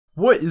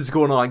What is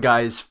going on,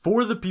 guys?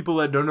 For the people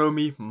that don't know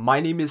me,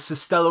 my name is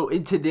ItsDestello,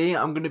 and today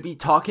I'm going to be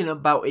talking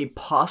about a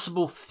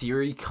possible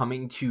theory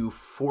coming to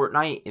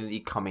Fortnite in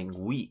the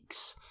coming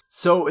weeks.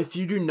 So if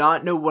you do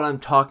not know what I'm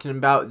talking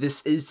about,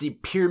 this is the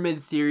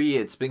pyramid theory.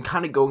 It's been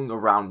kind of going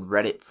around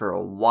Reddit for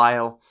a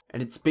while,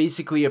 and it's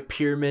basically a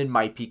pyramid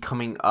might be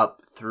coming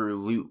up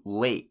through Loot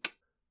Lake.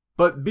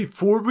 But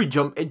before we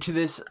jump into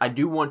this, I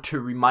do want to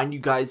remind you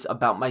guys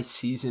about my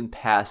season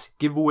pass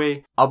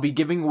giveaway. I'll be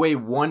giving away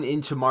one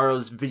in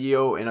tomorrow's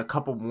video and a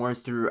couple more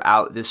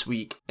throughout this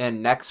week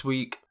and next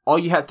week. All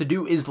you have to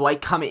do is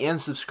like, comment, and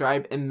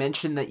subscribe and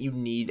mention that you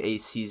need a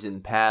season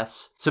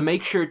pass. So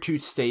make sure to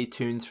stay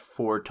tuned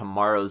for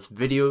tomorrow's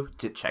video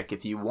to check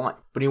if you want.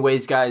 But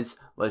anyways, guys,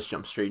 let's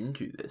jump straight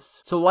into this.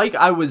 So like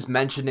I was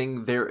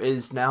mentioning, there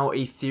is now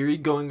a theory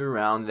going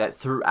around that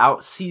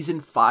throughout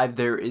Season 5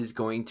 there is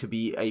going to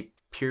be a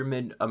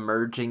pyramid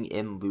emerging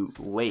in Loot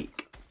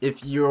Lake.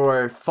 If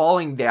you're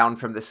falling down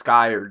from the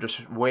sky or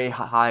just way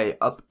high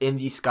up in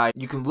the sky,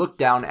 you can look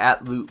down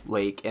at Loot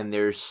Lake and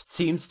there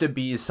seems to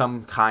be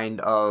some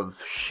kind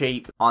of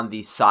shape on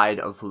the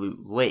side of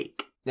Loot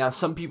Lake. Now,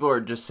 some people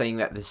are just saying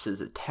that this is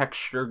a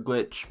texture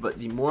glitch, but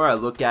the more I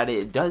look at it,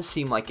 it does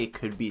seem like it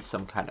could be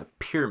some kind of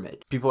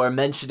pyramid. People are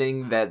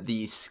mentioning that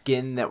the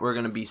skin that we're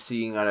going to be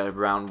seeing at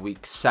around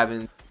week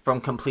 7 from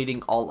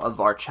completing all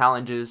of our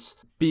challenges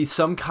be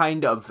some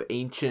kind of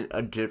ancient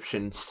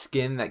Egyptian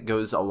skin that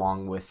goes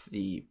along with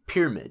the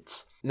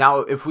pyramids.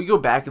 Now, if we go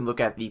back and look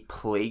at the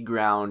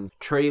playground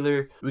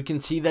trailer, we can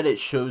see that it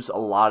shows a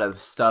lot of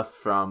stuff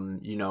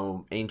from,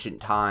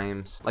 ancient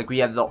times. Like we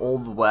have the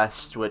Old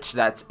West, which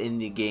that's in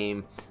the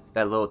game.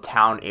 That little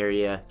town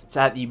area. It's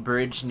at the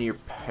bridge near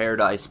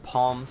Paradise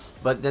Palms,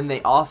 but then they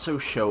also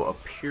show a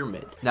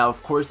pyramid. Now,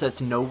 of course,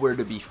 that's nowhere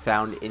to be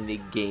found in the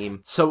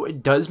game, so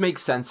it does make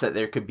sense that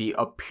there could be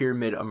a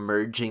pyramid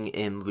emerging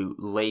in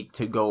Loot Lake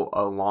to go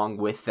along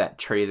with that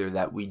trailer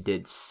that we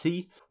did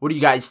see. What do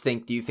you guys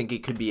think? Do you think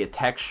it could be a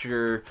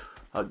texture,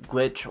 a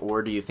glitch,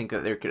 or do you think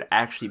that there could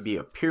actually be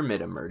a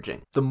pyramid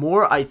emerging? The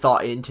more I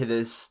thought into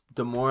this,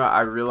 the more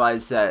I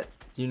realized that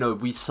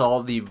we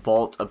saw the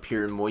vault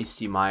appear in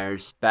Moisty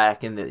Myers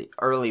back in the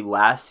early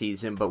last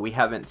season, but we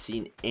haven't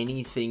seen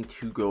anything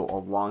to go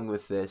along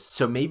with this.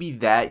 So maybe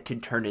that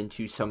could turn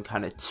into some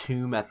kind of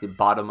tomb at the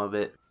bottom of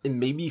it. And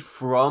maybe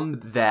from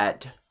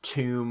that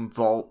tomb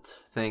vault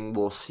thing,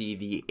 we'll see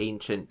the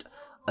ancient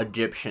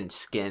Egyptian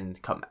skin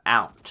come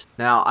out.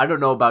 Now, I don't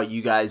know about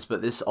you guys,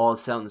 but this all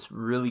sounds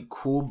really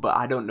cool, but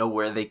I don't know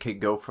where they could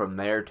go from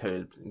there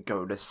to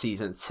go to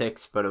Season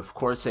 6, but of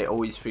course they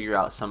always figure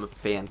out some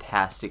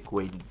fantastic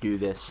way to do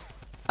this.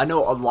 I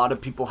know a lot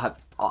of people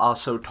have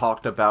also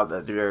talked about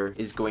that there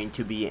is going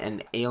to be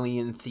an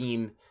alien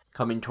theme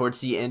coming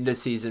towards the end of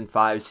Season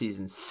 5,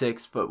 Season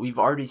 6, but we've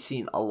already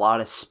seen a lot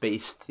of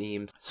space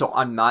themes, so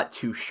I'm not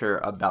too sure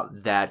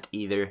about that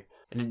either.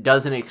 And it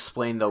doesn't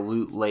explain the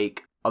Loot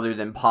Lake other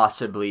than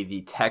possibly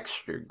the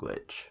texture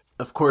glitch.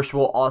 Of course,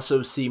 we'll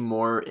also see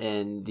more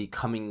in the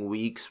coming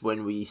weeks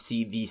when we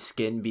see the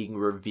skin being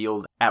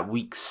revealed at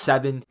week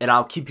 7. And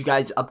I'll keep you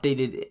guys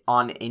updated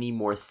on any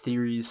more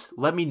theories.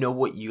 Let me know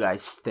what you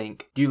guys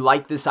think. Do you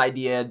like this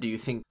idea? Do you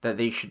think that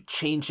they should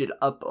change it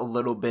up a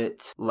little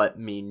bit? Let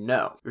me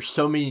know. There's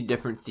so many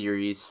different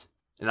theories,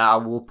 and I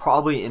will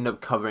probably end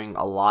up covering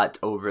a lot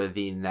over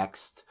the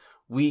next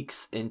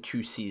weeks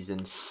into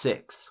Season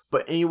 6.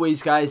 But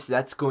anyways, guys,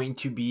 that's going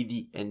to be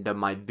the end of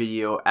my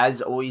video.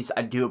 As always,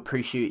 I do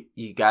appreciate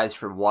you guys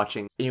for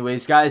watching.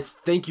 Anyways, guys,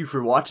 thank you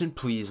for watching.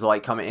 Please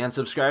like, comment, and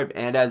subscribe.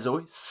 And as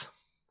always,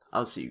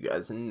 I'll see you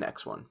guys in the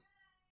next one.